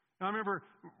 I remember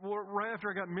right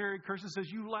after I got married, Kirsten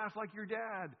says, you laugh like your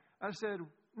dad. I said,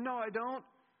 no, I don't.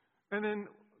 And then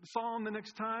saw him the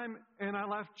next time, and I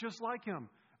laughed just like him.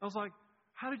 I was like,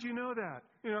 how did you know that?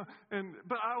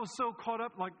 But I was so caught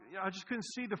up, like I just couldn't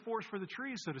see the forest for the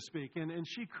trees, so to speak. And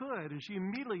she could, and she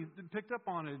immediately picked up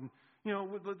on it. And,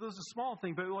 it was a small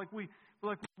thing, but we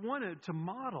wanted to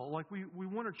model, like we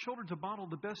want our children to model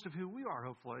the best of who we are,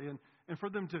 hopefully, and for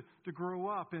them to grow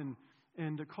up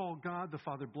and to call God the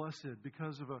Father blessed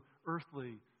because of a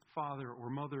earthly father or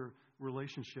mother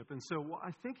relationship. And so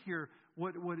I think here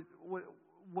what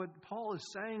Paul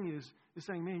is saying is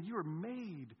saying, man, you are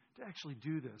made to actually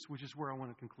do this, which is where I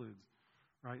want to conclude.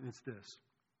 Right? And it's this.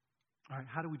 All right,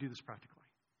 how do we do this practically?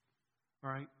 All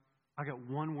right, I got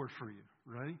one word for you.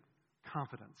 Ready?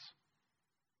 Confidence.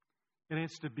 And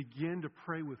it's to begin to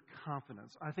pray with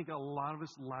confidence. I think a lot of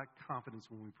us lack confidence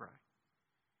when we pray.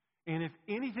 And if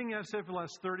anything I've said for the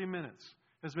last 30 minutes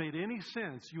has made any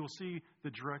sense, you'll see the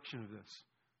direction of this.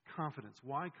 Confidence.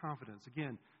 Why confidence?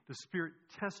 Again, the Spirit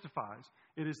testifies.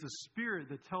 It is the Spirit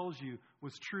that tells you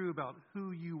what's true about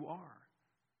who you are.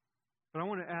 But I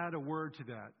want to add a word to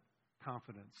that,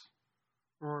 confidence.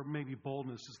 Or maybe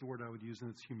boldness is the word I would use,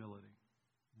 and it's humility.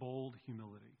 Bold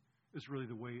humility is really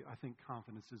the way I think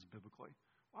confidence is biblically.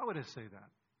 Why would I say that?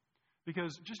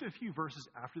 Because just a few verses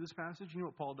after this passage, you know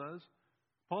what Paul does?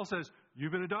 Paul says,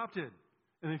 you've been adopted.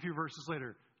 And then a few verses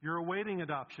later, you're awaiting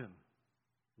adoption.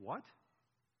 What?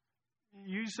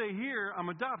 You say here, I'm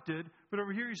adopted, but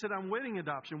over here you said I'm waiting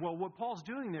adoption. Well, what Paul's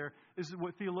doing there is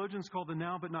what theologians call the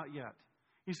now but not yet.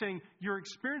 He's saying you're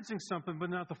experiencing something but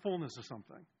not the fullness of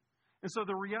something. And so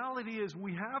the reality is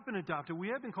we have been adopted. We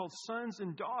have been called sons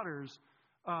and daughters,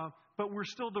 but we're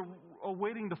still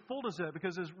awaiting the fullness of it,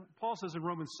 because as Paul says in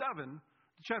Romans 7,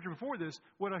 the chapter before this,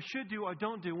 what I should do, I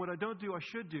don't do. And what I don't do, I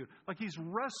should do. Like he's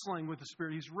wrestling with the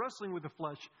Spirit. He's wrestling with the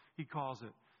flesh, he calls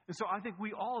it. And so I think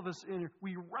all of us,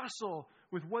 we wrestle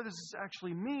with what does this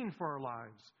actually mean for our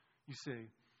lives, you see.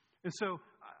 And so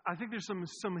I think there's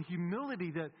some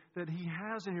humility that he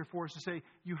has in here for us to say,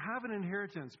 you have an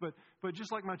inheritance, but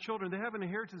just like my children, they have an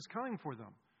inheritance coming for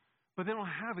them, but they don't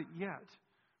have it yet,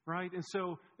 right? And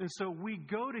so we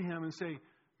go to him and say,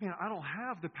 man, I don't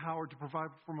have the power to provide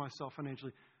for myself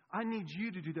financially. I need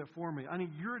you to do that for me. I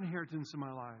need your inheritance in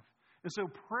my life. And so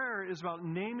prayer is about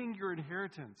naming your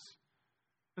inheritance.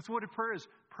 That's what a prayer is.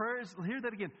 Prayer is, hear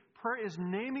that again, prayer is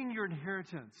naming your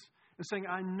inheritance and saying,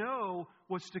 I know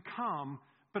what's to come,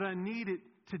 but I need it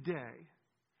today.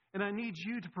 And I need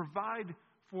you to provide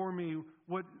for me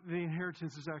what the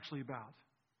inheritance is actually about.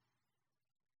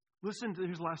 Listen,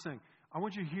 here's the last thing. I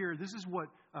want you to hear, this is what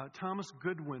Thomas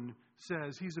Goodwin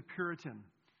says. He's a Puritan.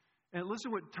 And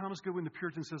listen to what Thomas Goodwin, the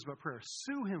Puritan, says about prayer.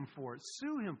 Sue him for it.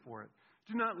 Sue him for it.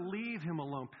 Do not leave him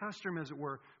alone. Pastor him, as it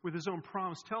were, with his own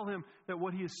promise. Tell him that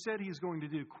what he has said he is going to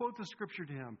do. Quote the scripture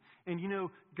to him. And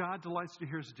God delights to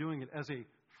hear us doing it, as a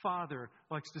father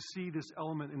likes to see this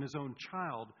element in his own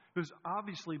child, who's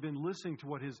obviously been listening to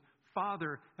what his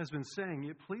father has been saying.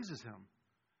 It pleases him.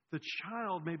 The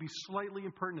child may be slightly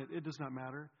impertinent. It does not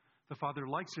matter. The father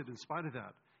likes it in spite of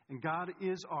that. And God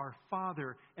is our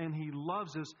Father, and He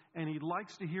loves us, and He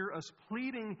likes to hear us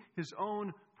pleading His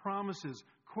own promises,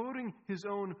 quoting His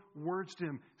own words to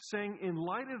Him, saying, in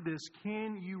light of this,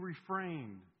 can you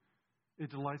refrain?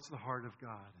 It delights the heart of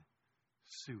God.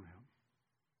 Sue Him.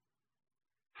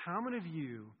 How many of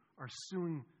you are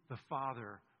suing the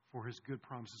Father for His good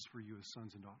promises for you as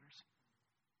sons and daughters?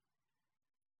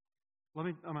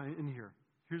 I'm in here.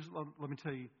 Let me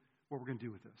tell you what we're going to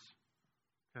do with this.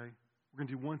 Okay? We're going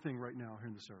to do one thing right now here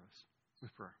in the service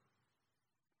with prayer.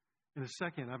 In a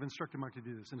second, I've instructed Mike to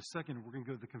do this. In a second, we're going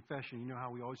to go to the confession. You know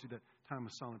how we always do that time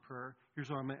of silent prayer? Here's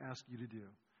what I'm going to ask you to do.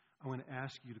 I'm going to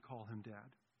ask you to call him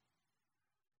Dad.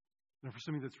 Now, for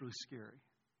some of you, that's really scary.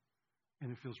 And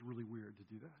it feels really weird to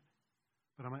do that.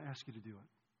 But I'm going to ask you to do it.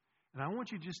 And I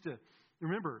want you just to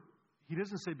remember, he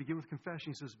doesn't say begin with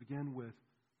confession. He says begin with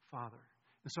Father.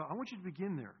 And so I want you to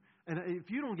begin there. And if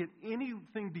you don't get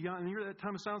anything beyond that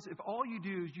time of silence, if all you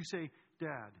do is you say,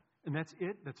 Dad, and that's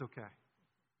it, that's okay.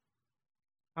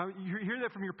 You hear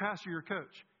that from your pastor, your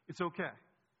coach. It's okay.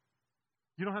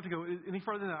 You don't have to go any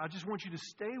further than that. I just want you to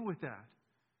stay with that.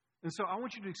 And so I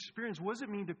want you to experience, what does it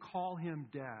mean to call him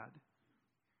Dad?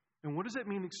 And what does that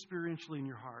mean experientially in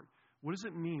your heart? What does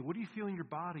it mean? What do you feel in your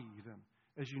body even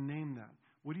as you name that?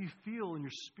 What do you feel in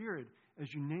your spirit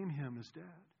as you name him as Dad?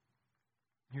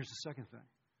 Here's the second thing.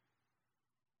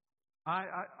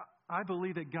 I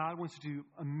believe that God wants to do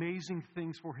amazing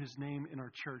things for his name in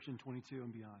our church in 22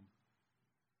 and beyond.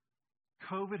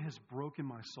 COVID has broken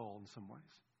my soul in some ways.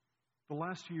 The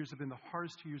last 2 years have been the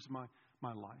hardest 2 years of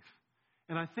my life.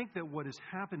 And I think that what has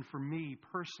happened for me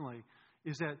personally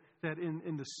is that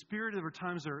in the spirit of our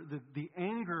times, the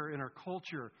anger in our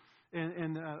culture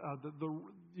and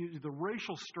the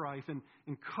racial strife and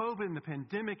COVID and the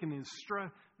pandemic and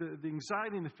the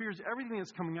anxiety and the fears, everything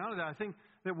that's coming out of that, I think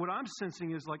that what I'm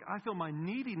sensing is like I feel my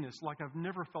neediness like I've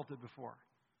never felt it before.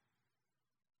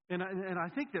 And I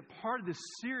think that part of this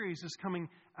series is coming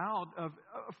out of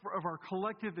our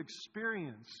collective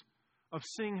experience of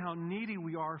seeing how needy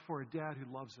we are for a dad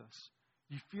who loves us.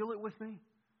 Do you feel it with me?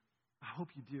 I hope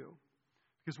you do.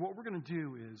 Because what we're going to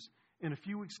do is, in a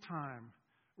few weeks' time,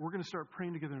 we're going to start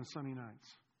praying together on Sunday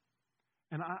nights.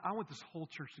 And I want this whole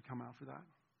church to come out for that.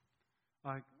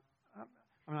 Like,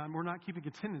 we're not keeping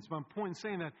attendance, but my point in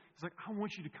saying that is like, I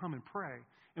want you to come and pray.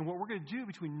 And what we're going to do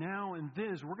between now and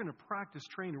then is we're going to practice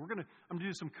training. I'm going to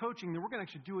do some coaching, then we're going to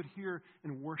actually do it here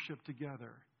and worship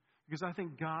together. Because I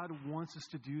think God wants us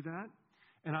to do that.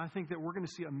 And I think that we're going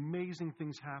to see amazing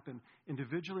things happen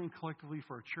individually and collectively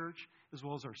for our church as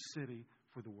well as our city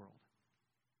for the world.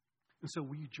 And so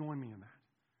will you join me in that?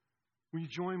 Will you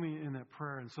join me in that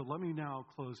prayer? And so let me now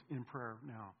close in prayer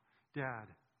now. Dad,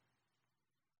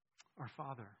 our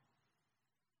Father,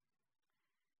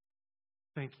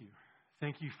 thank you.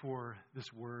 Thank you for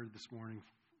this word this morning,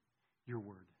 your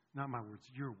word. Not my words,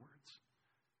 your words.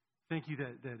 Thank you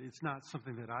that it's not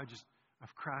something that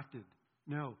I've crafted.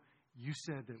 No, you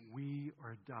said that we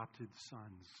are adopted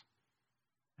sons.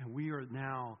 And we are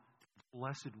now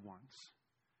blessed ones.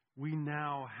 We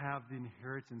now have the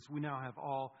inheritance. We now have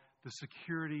all the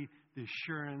security, the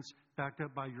assurance, backed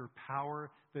up by your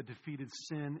power that defeated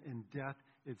sin and death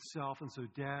itself. And so,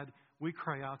 Dad, we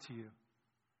cry out to you.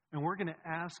 And we're going to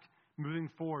ask moving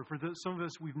forward. For some of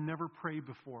us, we've never prayed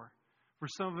before. For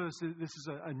some of us, this is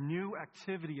a new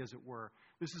activity, as it were.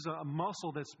 This is a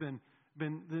muscle that's been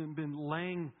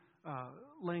laying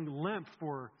limp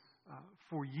for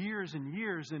years and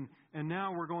years, and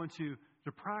now we're going to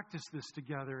practice this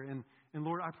together. And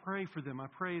Lord, I pray for them. I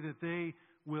pray that they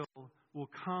will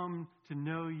come to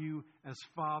know you as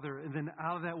Father, and then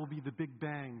out of that will be the big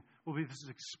bang, will be this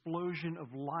explosion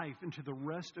of life into the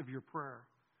rest of your prayer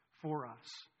for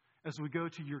us as we go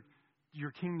to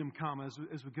your kingdom come,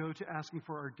 as we go to asking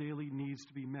for our daily needs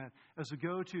to be met, as we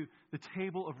go to the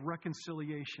table of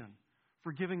reconciliation,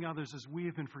 forgiving others as we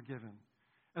have been forgiven,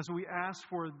 as we ask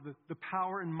for the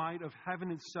power and might of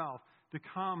heaven itself to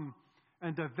come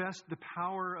and divest the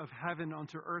power of heaven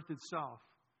onto earth itself.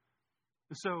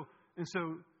 And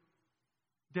so,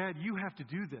 Dad, you have to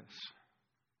do this.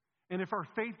 And if our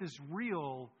faith is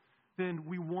real, then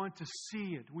we want to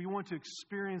see it. We want to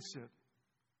experience it.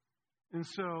 And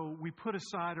so we put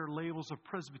aside our labels of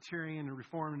Presbyterian and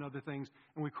Reformed and other things,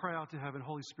 and we cry out to heaven,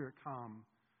 Holy Spirit, come.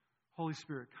 Holy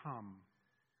Spirit, come.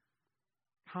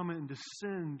 Come and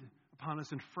descend upon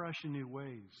us in fresh and new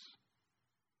ways.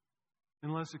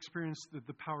 And let us experience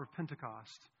the power of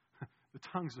Pentecost, the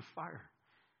tongues of fire.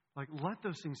 Like, let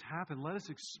those things happen. Let us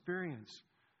experience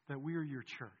that we are your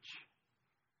church,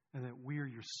 and that we are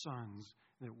your sons,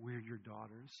 and that we are your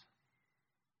daughters.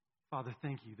 Father,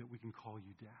 thank you that we can call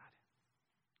you Dad.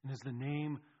 And it's the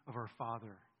name of our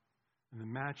Father, in the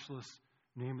matchless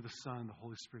name of the Son, and the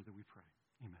Holy Spirit that we pray.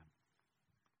 Amen.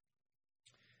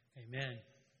 Amen.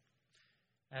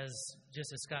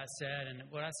 Just as Scott said, and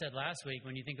what I said last week,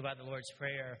 when you think about the Lord's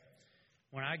Prayer,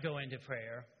 when I go into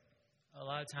prayer, a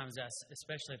lot of times,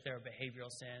 especially if there are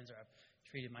behavioral sins, or I've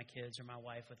treated my kids or my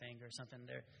wife with anger or something,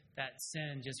 that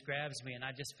sin just grabs me, and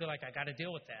I just feel like I got to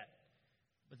deal with that.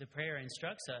 But the prayer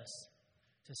instructs us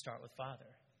to start with Father,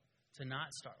 to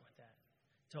not start with that,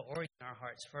 to orient our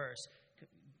hearts first.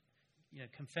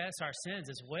 Confess our sins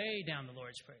is way down the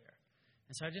Lord's Prayer.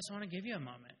 And so I just want to give you a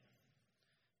moment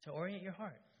to orient your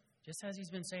heart. Just as he's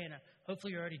been saying,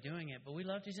 hopefully you're already doing it, but we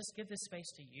love to just give this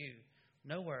space to you.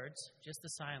 No words, just the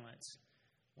silence.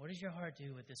 What does your heart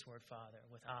do with this word Father,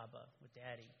 with Abba, with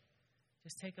Daddy?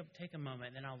 Just take a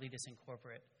moment, and then I'll lead us in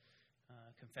corporate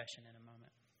confession in a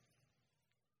moment.